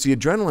 Oh, it gets the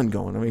adrenaline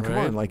going. I mean, come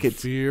on, like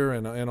it's fear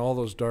and all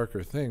those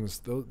darker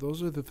things.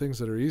 Those are the things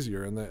that are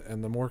easier,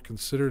 and the more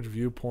considered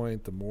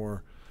viewpoint, the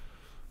more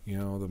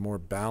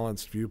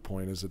balanced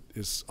viewpoint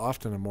is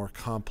often a more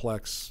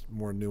complex,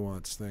 more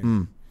nuanced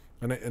thing.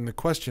 And the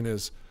question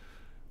is,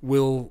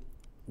 will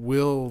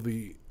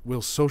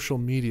social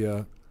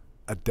media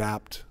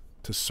adapt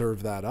to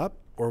serve that up,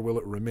 or will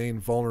it remain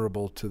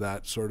vulnerable to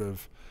that sort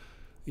of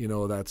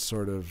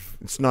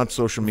it's not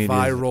social media,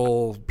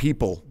 viral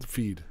people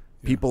feed?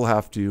 People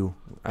have to.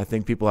 I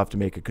think people have to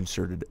make a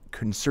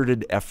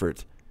concerted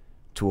effort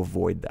to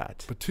avoid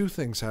that. But two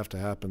things have to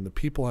happen: the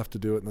people have to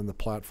do it, and then the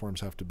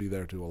platforms have to be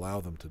there to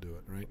allow them to do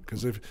it, right?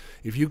 Because if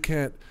you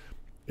can't,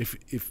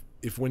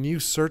 if when you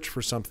search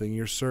for something,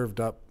 you're served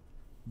up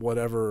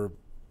whatever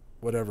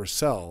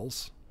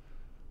sells.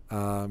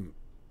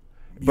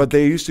 But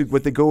they used to.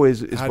 What they go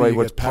is by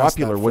what's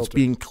popular, what's filter?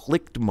 being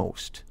clicked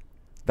most.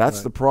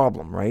 That's the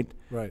problem, right?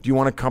 Right. Do you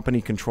want a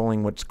company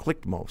controlling what's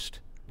clicked most?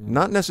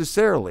 Not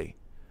necessarily.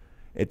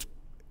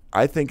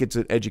 I think it's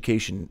an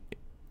education.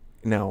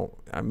 Now,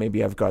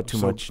 maybe I've got too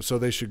much. So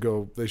they should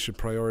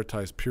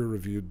prioritize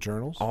peer-reviewed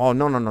journals. Oh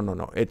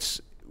no!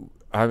 It's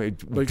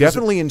Because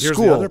definitely in here's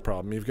school. the other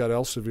problem: you've got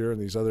Elsevier and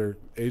these other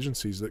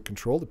agencies that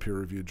control the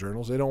peer-reviewed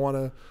journals. They don't want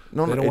to. They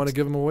don't want to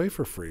give them away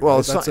for free.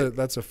 Well, right?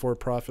 That's a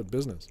for-profit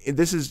business.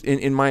 This is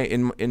in my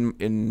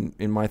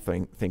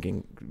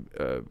thinking.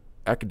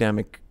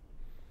 Academic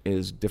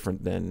is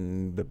different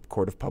than the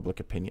court of public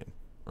opinion,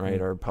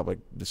 right? Or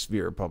the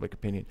sphere of public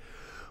opinion.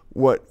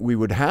 What we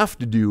would have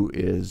to do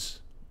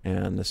is,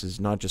 and this is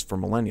not just for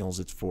millennials,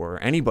 it's for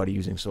anybody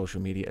using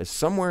social media, is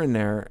somewhere in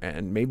there,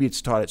 and maybe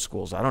it's taught at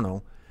schools, I don't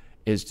know,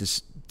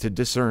 is to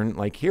discern,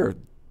 like, here,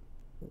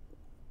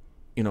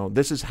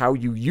 this is how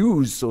you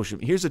use social.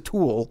 Here's a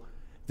tool.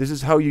 This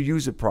is how you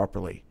use it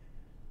properly.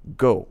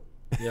 Go.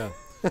 Yeah.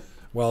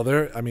 Well,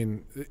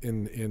 in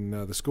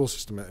the school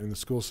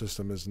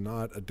system has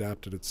not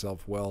adapted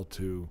itself well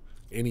to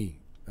any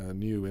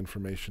new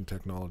information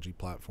technology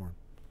platform.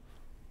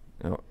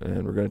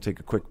 And we're going to take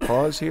a quick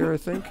pause here, I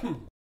think.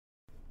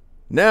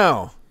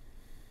 Now,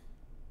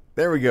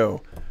 there we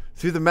go.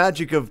 Through the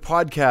magic of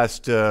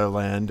podcast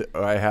land,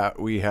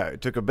 we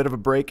took a bit of a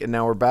break, and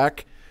now we're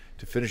back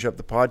to finish up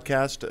the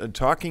podcast,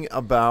 talking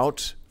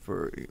about,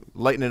 for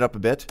lighten it up a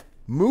bit,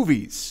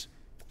 movies.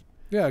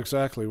 Yeah,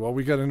 exactly. Well,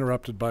 we got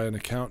interrupted by an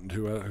accountant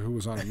who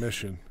was on a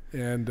mission,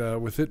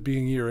 and with it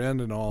being year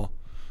end and all,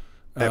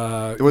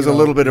 it was a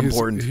little bit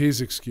important.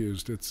 He's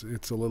excused. It's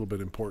a little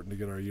bit important to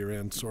get our year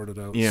end sorted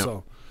out.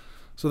 Yeah.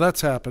 So that's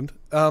happened.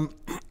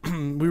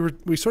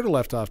 We sort of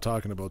left off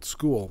talking about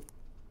school.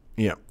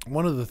 Yeah.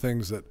 One of the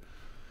things that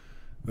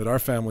our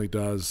family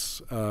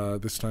does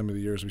this time of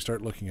the year is we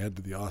start looking ahead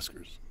to the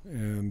Oscars,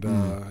 and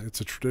it's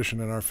a tradition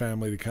in our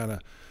family to kind of,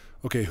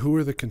 okay, who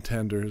are the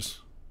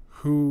contenders?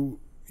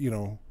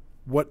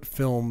 What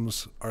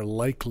films are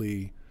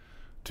likely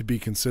to be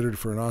considered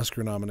for an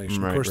Oscar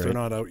nomination? Of course, they're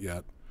not out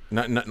yet.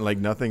 Not like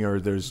nothing, or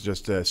there's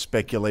just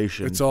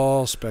speculation. It's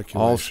all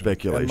speculation. All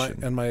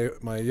speculation. And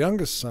my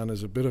youngest son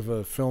is a bit of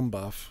a film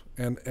buff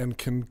and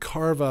can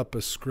carve up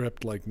a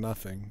script like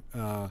nothing.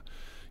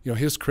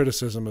 His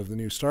criticism of the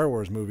new Star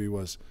Wars movie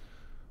was,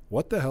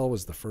 what the hell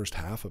was the first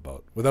half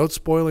about? Without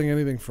spoiling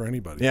anything for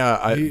anybody.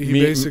 Yeah,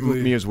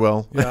 me as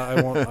well. Yeah,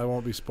 I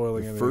won't be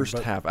spoiling anything. First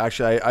half.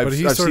 Actually, I've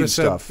seen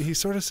stuff. He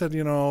sort of said,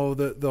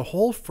 the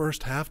whole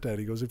first half, Dad,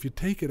 he goes, if you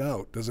take it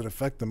out, does it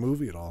affect the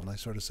movie at all? And I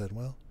sort of said,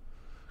 well,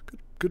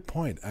 good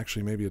point.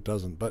 Actually, maybe it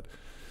doesn't. But,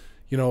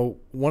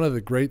 one of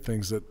the great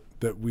things that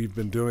we've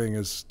been doing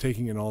is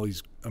taking in all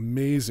these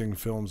amazing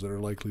films that are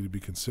likely to be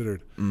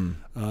considered.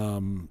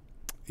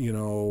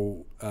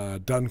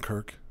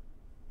 Dunkirk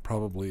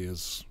probably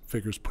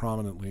figures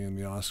prominently in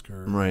the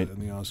Oscar,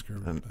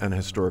 and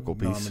historical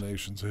piece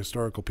nominations. A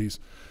historical piece.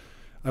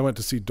 I went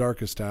to see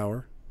Darkest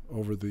Hour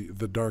over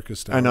the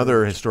Darkest Hour.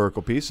 Another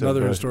historical piece. Same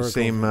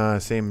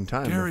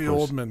time. Gary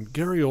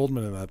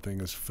Oldman in that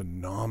thing is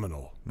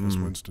phenomenal as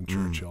Winston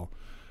Churchill.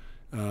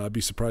 I'd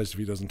be surprised if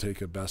he doesn't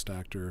take a Best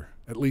Actor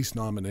at least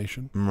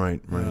nomination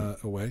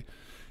away.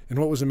 And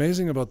what was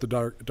amazing about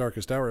the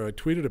Darkest Hour, I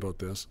tweeted about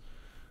this.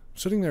 I'm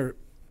sitting there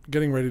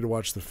getting ready to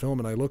watch the film,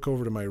 and I look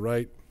over to my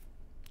right.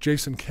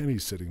 Jason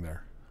Kenney's sitting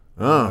there.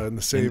 In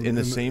the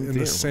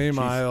same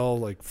aisle,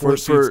 like four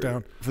seats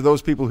down. For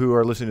those people who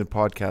are listening to the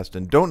podcast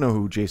and don't know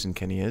who Jason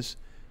Kenney is,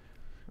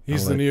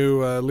 he's the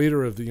new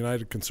leader of the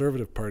United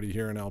Conservative Party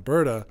here in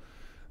Alberta.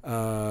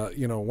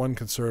 One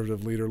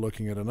conservative leader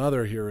looking at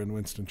another here in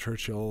Winston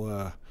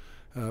Churchill.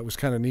 It was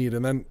kind of neat.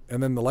 And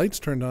then the lights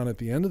turned on at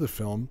the end of the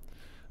film.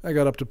 I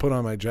got up to put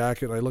on my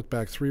jacket. I looked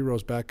back 3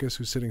 rows back. Guess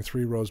who's sitting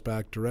 3 rows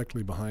back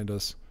directly behind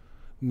us?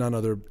 None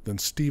other than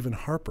Stephen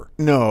Harper.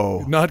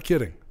 No. Not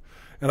kidding.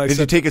 And Did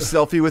you take a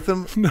selfie with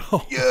him? No.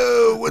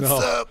 Yo, what's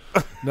up?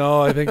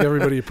 No, I think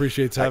everybody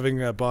appreciates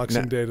having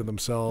Boxing Day to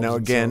themselves. Now,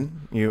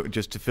 again,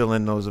 just to fill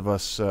in those of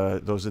us,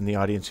 those in the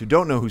audience who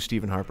don't know who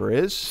Stephen Harper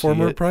is.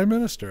 Former Prime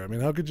Minister. I mean,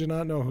 how could you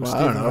not know who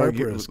Stephen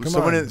Harper is?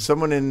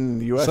 Someone in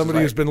the U.S. Somebody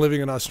who's been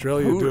living in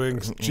Australia doing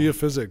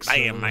geophysics.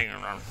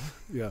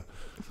 Yeah.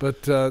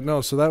 But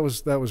no, so that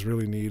was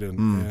really neat,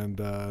 and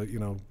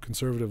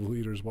conservative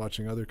leaders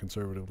watching other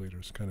conservative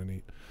leaders, kind of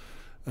neat.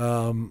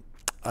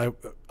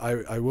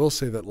 I will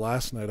say that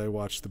last night I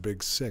watched The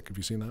Big Sick. Have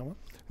you seen that one?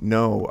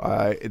 No.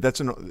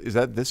 Is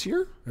that this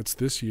year? It's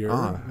this year.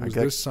 It was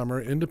this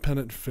summer.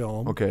 Independent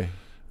film. Okay.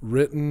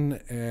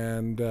 Written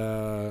and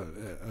a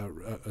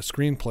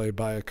screenplay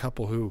by a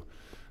couple who,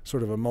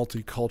 sort of a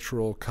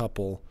multicultural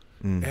couple,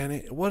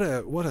 And what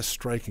a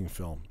striking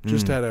film.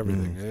 Just had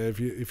everything.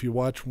 If you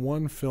watch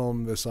one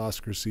film this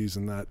Oscar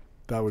season, that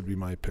would be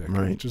my pick.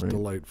 Right, Just right.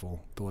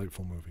 delightful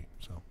movie.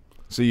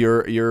 So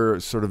you're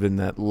sort of in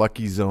that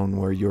lucky zone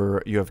where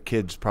you have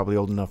kids probably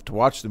old enough to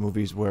watch the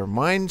movies, where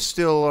mine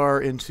still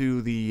are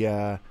into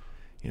the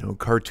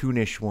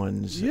cartoonish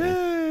ones.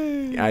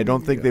 Yay! I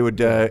don't think they would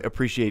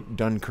appreciate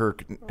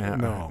Dunkirk,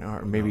 No,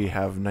 or maybe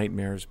have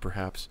nightmares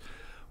perhaps,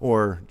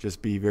 or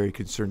just be very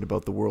concerned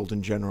about the world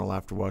in general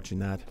after watching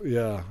that.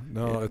 Yeah,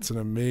 no, it's an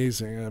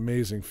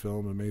amazing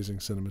film, amazing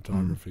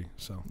cinematography.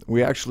 So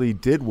We actually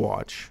did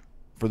watch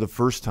for the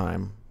first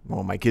time,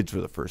 well, my kids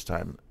for the first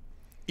time,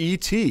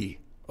 E.T.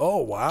 oh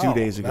wow, 2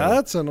 days ago.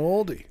 That's an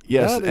oldie.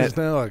 Yes, that is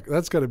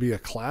that's got to be a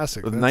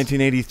classic. With That's-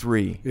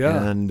 1983.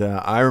 Yeah. And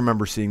I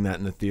remember seeing that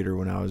in the theater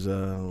when I was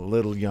a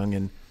little young.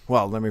 And,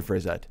 well, let me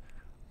phrase that.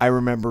 I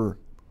remember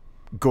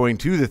going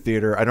to the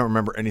theater. I don't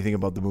remember anything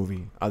about the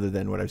movie other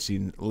than what I've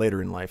seen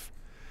later in life.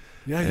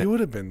 Yeah, you would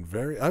have been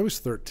I was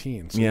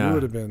 13, so Yeah. you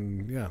would have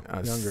been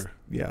younger.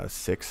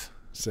 6.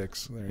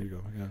 6. There you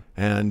go. Yeah.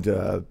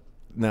 And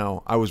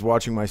now I was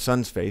watching my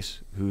son's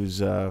face,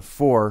 who's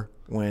 4,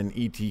 when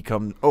E.T.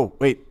 comes. Oh,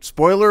 wait.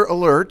 Spoiler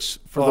alerts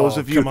for those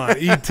of you. Come on,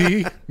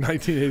 E.T.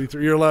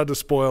 1983. You're allowed to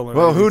spoil it.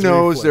 Well, who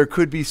knows? There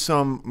could be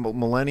some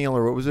millennial,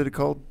 or what was it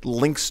called?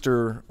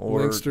 Linkster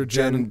or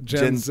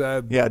Gen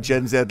Z. Yeah,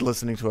 Gen Z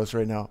listening to us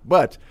right now.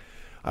 But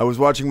I was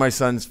watching my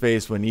son's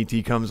face when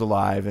E.T. comes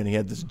alive, and he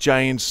had this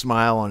giant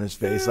smile on his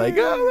face, like,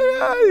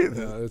 oh my God.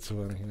 Yeah, it's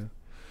funny. Yeah.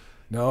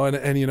 No,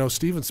 and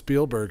Steven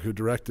Spielberg, who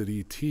directed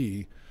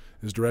E.T.,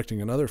 is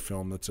directing another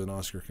film that's an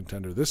Oscar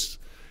contender.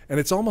 And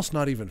it's almost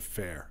not even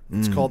fair.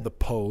 It's called The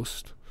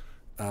Post.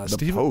 Post?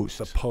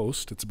 The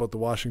Post. It's about the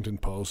Washington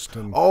Post.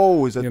 And,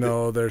 Is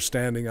that they're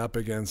standing up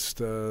against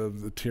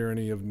the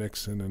tyranny of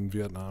Nixon and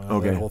Vietnam.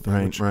 Okay, that whole thing,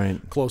 right, which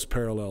right. Close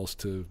parallels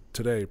to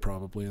today,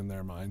 probably, in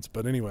their minds.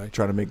 But anyway.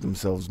 try to make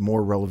themselves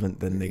more relevant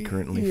than they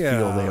currently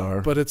feel they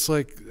are. But it's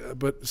like,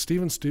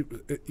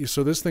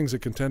 so this thing's a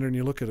contender, and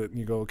you look at it and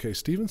you go, okay,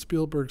 Steven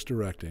Spielberg's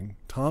directing,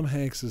 Tom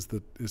Hanks is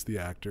the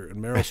actor,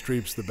 and Meryl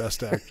Streep's the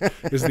best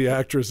is the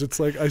actress. It's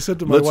like I said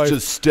to my wife, Let's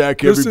just stack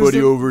this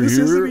everybody over this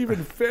here. This isn't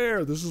even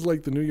fair. This is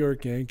like the New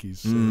York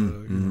Yankees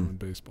in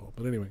baseball.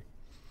 But anyway.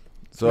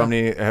 So how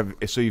many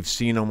so you've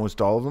seen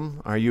almost all of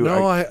them? Are you?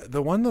 No,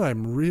 the one that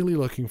I'm really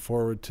looking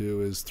forward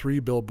to is 3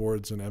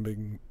 Billboards in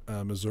Ebbing,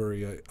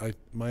 Missouri.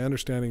 My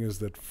understanding is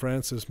that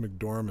Frances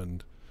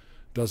McDormand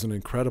does an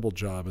incredible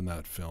job in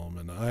that film,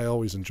 and I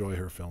always enjoy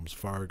her films.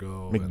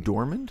 Fargo.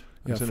 McDormand?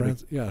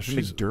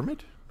 She's McDermott?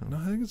 No,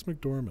 I think it's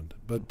McDormand.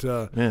 But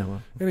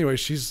Well. anyway,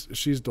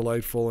 she's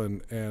delightful,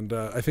 and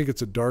I think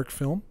it's a dark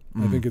film.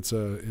 I think it's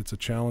a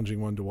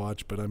challenging one to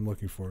watch, but I'm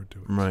looking forward to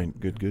it. Right.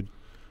 Good.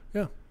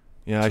 Yeah.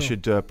 Yeah, I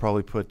should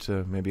probably put.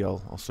 Maybe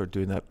I'll start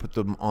doing that. Put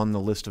them on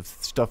the list of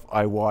stuff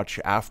I watch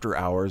after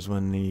hours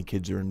when the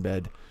kids are in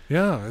bed.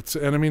 Yeah,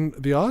 and I mean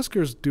the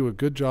Oscars do a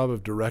good job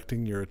of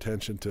directing your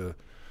attention to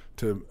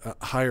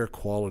higher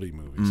quality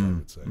movies. I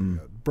would say,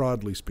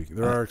 broadly speaking,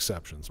 there are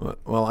exceptions. But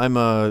Well, I'm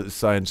a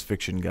science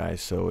fiction guy,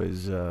 so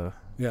is.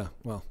 yeah,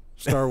 well,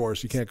 Star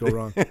Wars, you can't go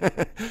wrong.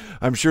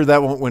 I'm sure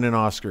that won't win an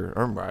Oscar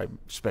or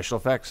special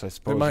effects. I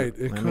suppose It might.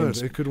 It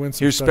could win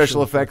some. Here's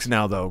special effects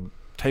now, though.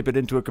 Type it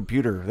into a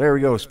computer. There we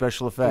go.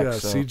 Special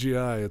effects. Yeah, so.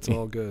 CGI. It's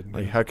all good.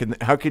 Like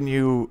how can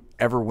you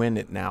ever win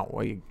it now?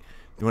 When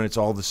it's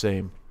all the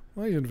same.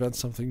 Well, you invent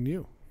something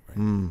new.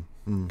 Right?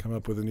 Come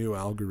up with a new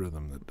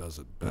algorithm that does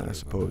it better. I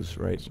suppose,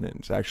 right? And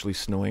it's actually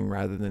snowing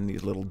rather than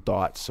these little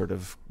dots sort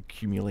of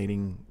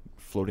accumulating,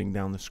 floating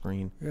down the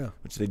screen. Yeah.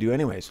 Which they do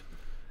anyways.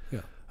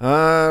 Yeah.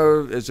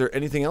 Is there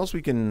anything else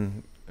we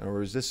can,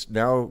 or is this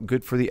now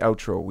good for the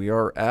outro? We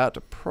are at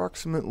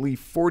approximately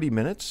 40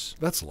 minutes.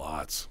 That's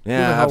lots. Yeah, Who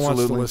the hell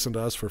absolutely. wants to listen to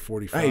us for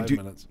 45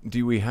 minutes?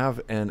 Do we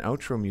have an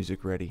outro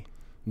music ready?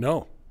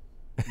 No,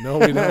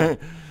 we don't.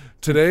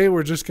 Today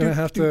we're just gonna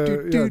have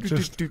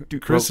to.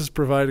 Chris is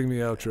providing the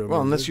outro.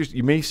 Well, unless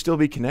you may still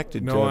be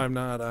connected. No, to I'm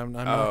not. I'm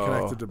not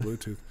connected to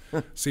Bluetooth.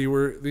 See,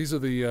 these are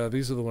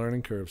the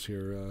learning curves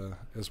here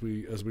as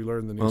we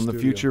learn the new. Well, in the studio.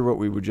 future, what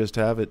we would just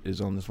have it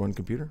is on this one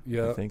computer.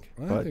 Yeah, I think.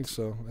 I think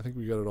so. I think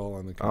we got it all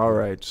on the computer. All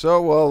right.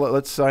 So, well,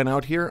 let's sign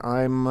out here.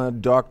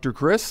 I'm Dr.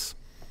 Chris.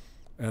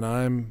 And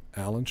I'm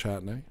Alan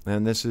Chatney.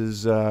 And this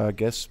is, I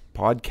guess,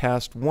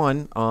 podcast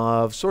 1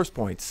 of Source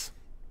Points.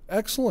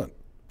 Excellent.